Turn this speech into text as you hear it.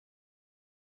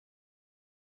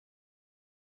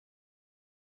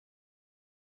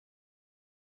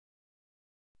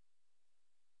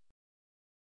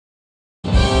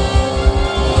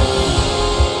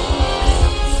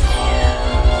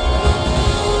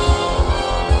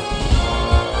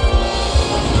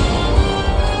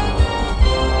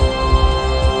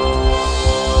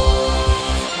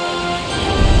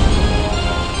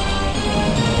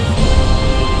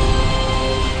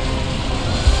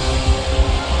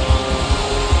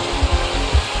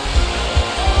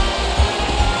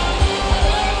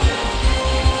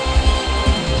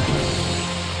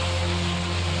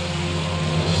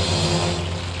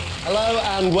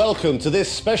and welcome to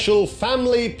this special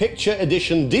Family Picture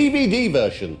Edition DVD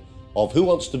version of Who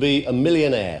Wants to Be a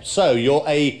Millionaire. So, you're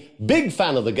a big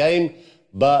fan of the game,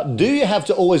 but do you have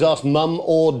to always ask mum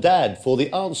or dad for the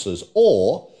answers?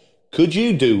 Or could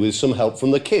you do with some help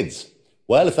from the kids?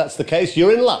 Well, if that's the case,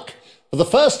 you're in luck. For the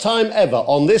first time ever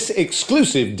on this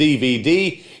exclusive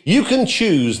DVD, you can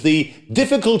choose the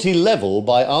difficulty level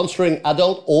by answering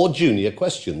adult or junior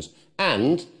questions.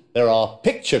 And there are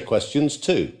picture questions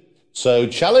too. So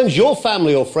challenge your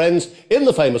family or friends in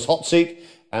the famous hot seat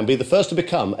and be the first to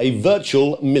become a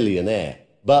virtual millionaire.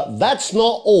 But that's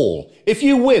not all. If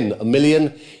you win $1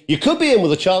 million, you could be in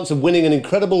with a chance of winning an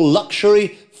incredible luxury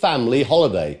family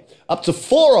holiday. Up to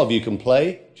 4 of you can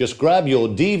play. Just grab your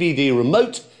DVD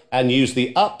remote and use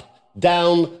the up,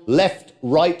 down, left,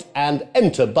 right and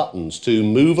enter buttons to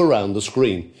move around the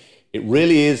screen. It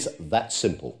really is that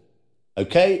simple.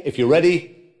 Okay, if you're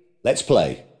ready, let's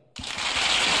play.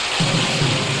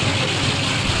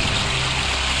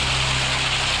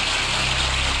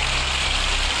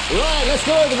 Right, let's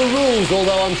go over the rules,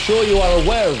 although I'm sure you are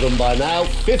aware of them by now.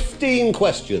 15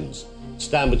 questions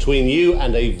stand between you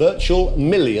and a virtual £1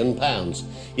 million.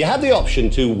 You have the option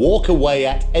to walk away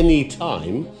at any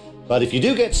time, but if you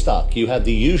do get stuck, you have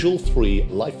the usual 3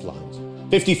 lifelines.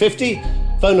 50-50,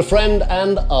 phone a friend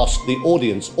and ask the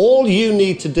audience. All you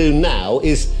need to do now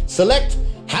is select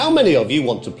how many of you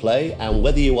want to play and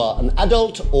whether you are an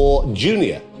adult or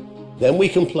junior. Then we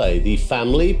can play the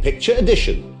Family Picture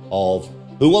Edition of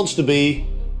Who Wants to Be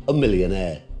a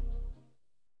Millionaire?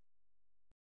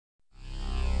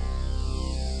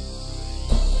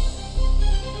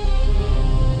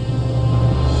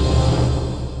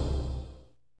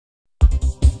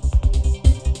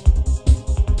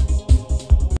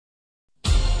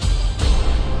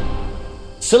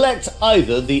 Select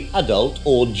either the adult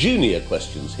or junior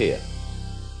questions here.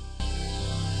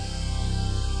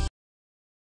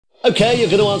 Okay, you're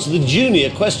going to answer the junior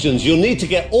questions. You'll need to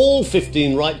get all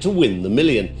 15 right to win the $1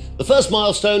 million. The first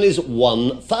milestone is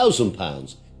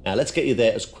 £1,000. Now let's get you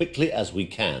there as quickly as we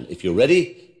can. If you're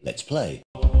ready, let's play.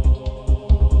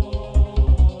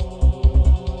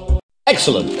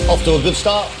 Excellent. Off to a good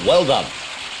start. Well done.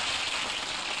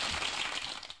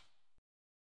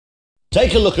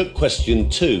 Take a look at question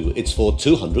 2. It's for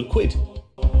 200 quid.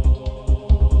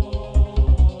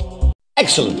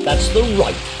 Excellent. That's the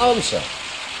right answer.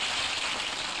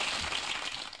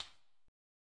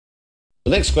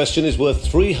 The next question is worth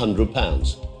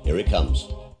 £300. Here it comes.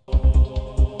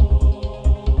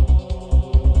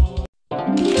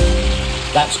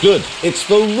 That's good. It's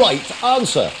the right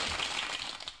answer.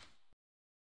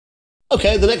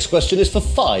 Okay, the next question is for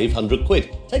 500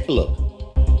 quid. Take a look.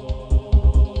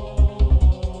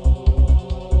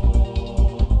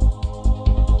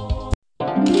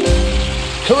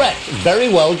 Correct. Very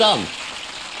well done.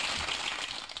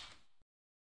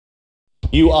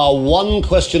 You are 1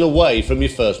 question away from your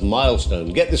first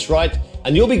milestone. Get this right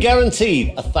and you'll be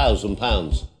guaranteed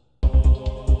 £1,000.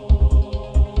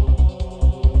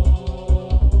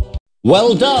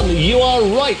 Well done. You are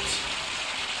right.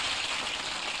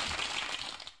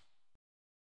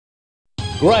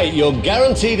 Great. You're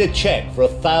guaranteed a cheque for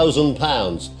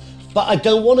 £1,000. But I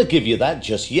don't want to give you that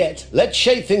just yet. Let's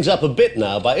shake things up a bit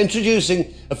now by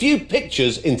introducing a few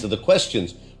pictures into the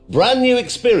questions. Brand new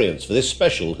experience for this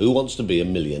special Who Wants to Be a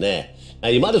Millionaire. Now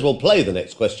you might as well play the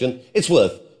next question. It's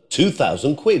worth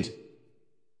 2,000 quid.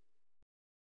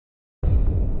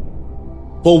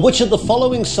 For which of the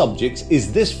following subjects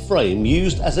is this frame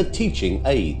used as a teaching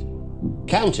aid?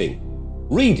 Counting,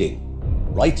 reading,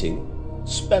 writing,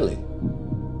 spelling.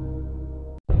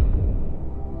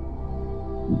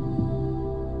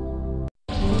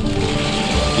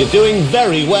 You're doing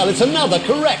very well. It's another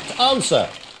correct answer.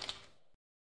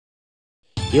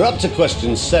 You're up to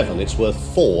question 7. It's worth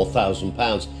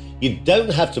 £4,000. You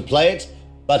don't have to play it,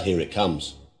 but here it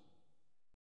comes.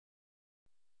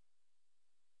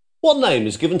 What name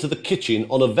is given to the kitchen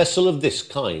on a vessel of this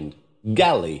kind?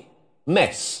 Galley,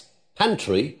 mess,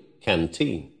 pantry,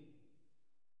 canteen.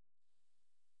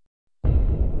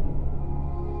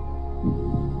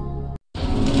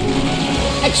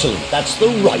 Excellent. That's the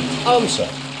right answer.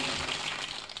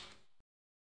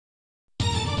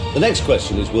 The next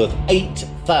question is worth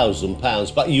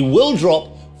 £8,000, but you will drop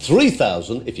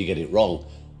 £3,000 if you get it wrong.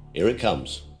 Here it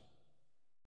comes.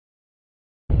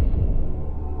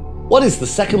 What is the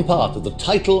second part of the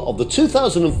title of the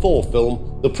 2004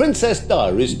 film The Princess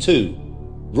Diaries 2?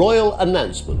 Royal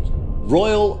Announcement,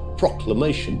 Royal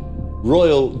Proclamation,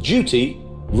 Royal Duty,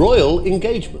 Royal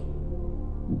Engagement.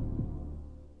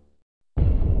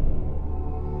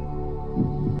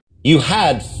 You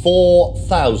had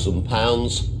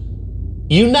 £4,000.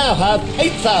 You now have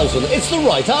 8,000. It's the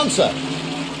right answer.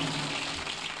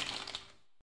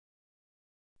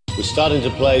 We're starting to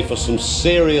play for some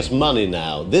serious money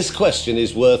now. This question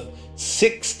is worth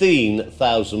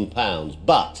 £16,000,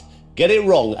 but get it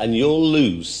wrong and you'll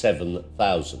lose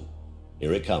 7,000.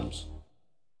 Here it comes.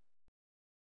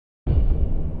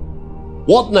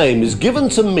 What name is given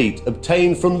to meat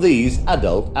obtained from these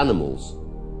adult animals?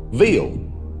 Veal,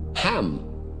 ham,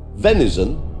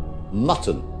 venison,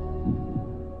 mutton.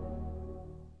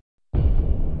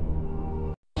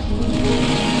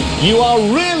 You are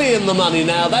really in the money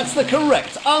now. That's the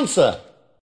correct answer.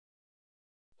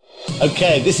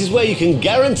 Okay, this is where you can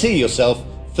guarantee yourself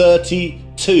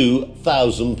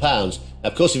 £32,000. Now,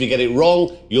 of course, if you get it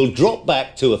wrong, you'll drop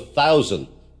back to 1,000.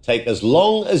 Take as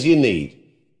long as you need.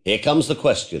 Here comes the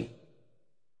question.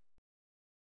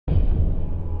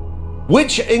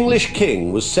 Which English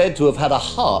king was said to have had a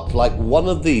heart like one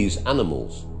of these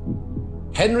animals?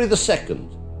 Henry II,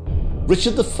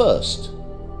 Richard I,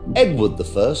 Edward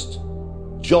I,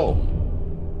 John.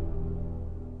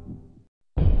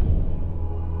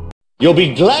 You'll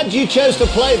be glad you chose to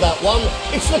play that one.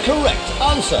 It's the correct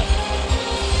answer.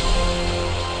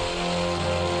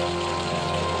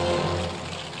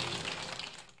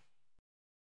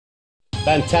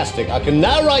 Fantastic. I can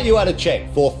now write you out a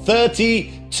cheque for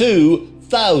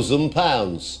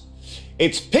 £32,000.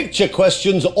 It's picture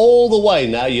questions all the way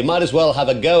now. You might as well have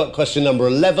a go at question number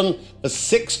 11 for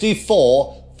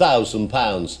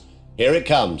 £64,000. Here it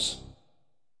comes.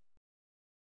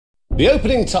 The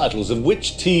opening titles of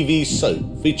which TV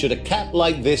soap featured a cat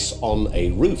like this on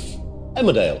a roof?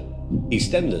 Emmerdale,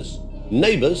 EastEnders,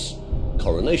 Neighbours,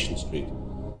 Coronation Street.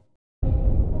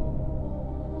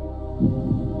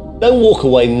 Don't walk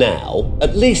away now,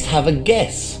 at least have a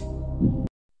guess.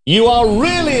 You are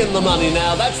really in the money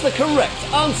now. That's the correct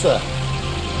answer.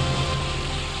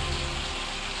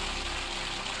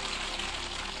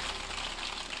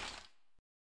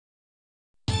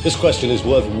 This question is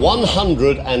worth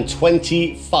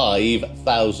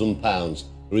 £125,000.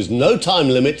 There is no time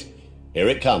limit. Here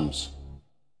it comes.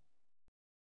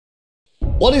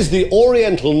 What is the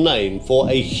Oriental name for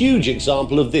a huge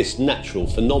example of this natural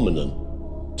phenomenon?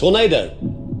 Tornado,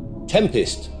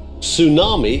 tempest,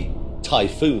 tsunami,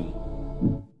 typhoon.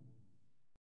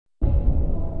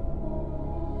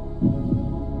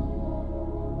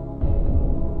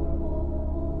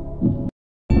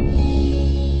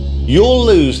 You'll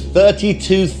lose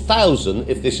 32,000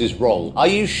 if this is wrong. Are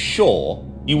you sure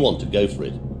you want to go for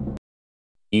it?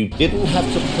 You didn't have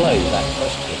to play that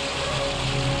question.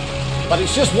 But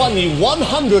it's just won you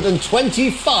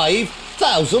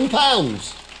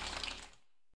 £125,000.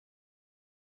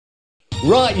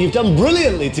 Right, you've done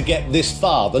brilliantly to get this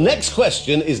far. The next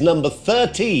question is number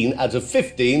 13 out of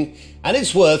 15, and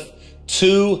it's worth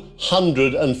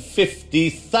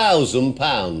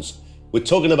 £250,000. We're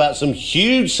talking about some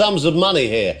huge sums of money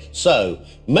here, so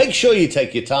make sure you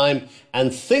take your time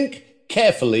and think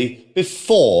carefully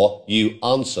before you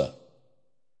answer.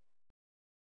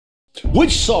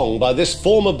 Which song by this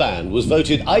former band was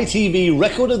voted ITV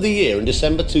Record of the Year in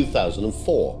December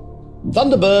 2004?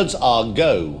 Thunderbirds Are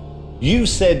Go, You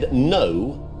Said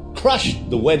No, Crash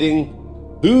the Wedding,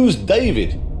 Who's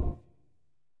David?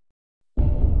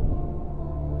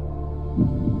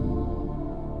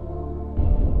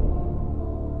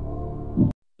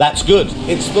 That's good.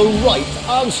 It's the right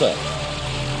answer.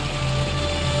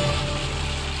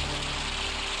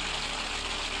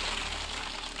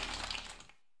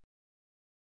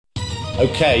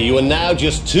 Okay, you are now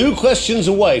just 2 questions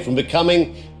away from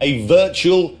becoming a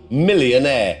virtual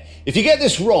millionaire. If you get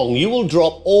this wrong, you will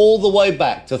drop all the way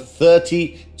back to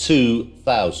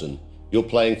 32,000. You're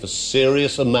playing for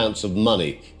serious amounts of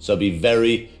money, so be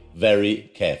very, very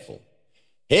careful.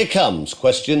 Here comes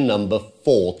question number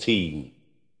 14.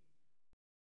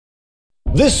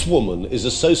 This woman is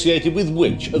associated with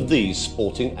which of these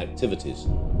sporting activities?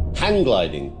 Hang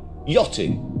gliding,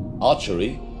 yachting,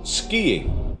 archery,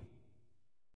 skiing.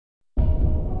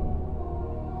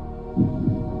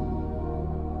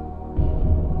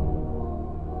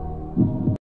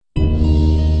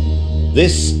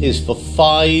 This is for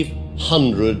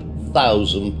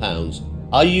 £500,000.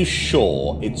 Are you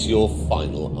sure it's your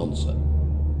final answer?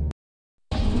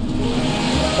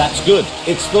 That's good.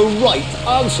 It's the right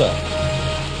answer.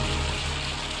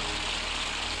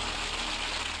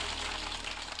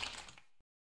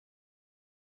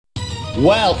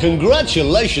 Well,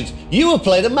 congratulations. You have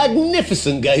played a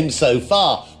magnificent game so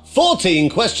far. 14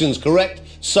 questions correct,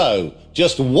 so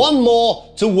just one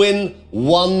more to win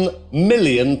 £1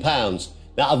 million.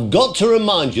 Now, I've got to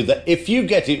remind you that if you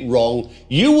get it wrong,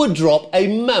 you would drop a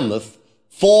mammoth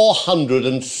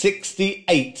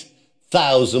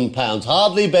 £468,000.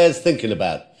 Hardly bears thinking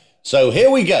about. So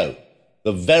here we go.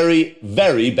 The very,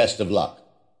 very best of luck.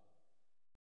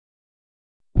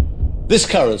 This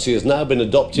currency has now been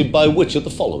adopted by which of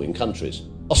the following countries?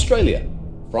 Australia,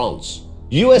 France,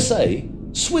 USA,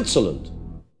 Switzerland.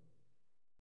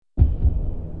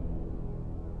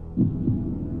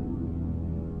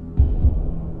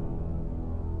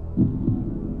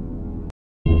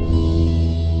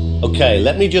 Okay,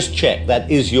 let me just check. That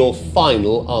is your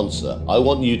final answer. I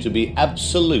want you to be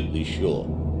absolutely sure.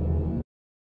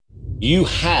 You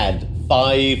had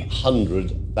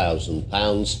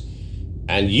 £500,000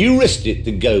 and you risked it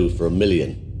to go for £1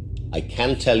 million. I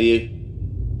can tell you,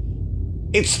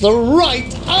 it's the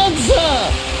right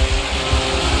answer!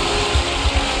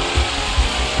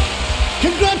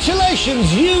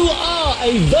 Congratulations, you are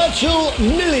a virtual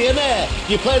millionaire.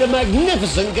 You played a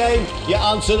magnificent game. You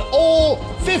answered all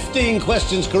 15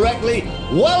 questions correctly.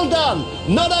 Well done.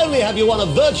 Not only have you won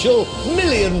a virtual £1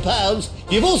 million,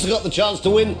 you've also got the chance to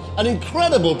win an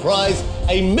incredible prize,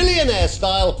 a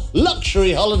millionaire-style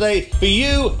luxury holiday for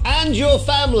you and your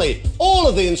family. All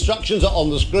of the instructions are on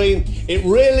the screen. It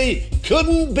really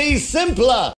couldn't be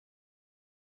simpler.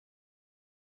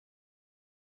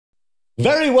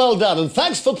 Very well done, and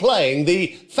thanks for playing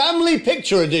the family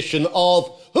picture edition of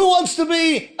Who Wants to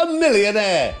Be a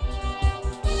Millionaire?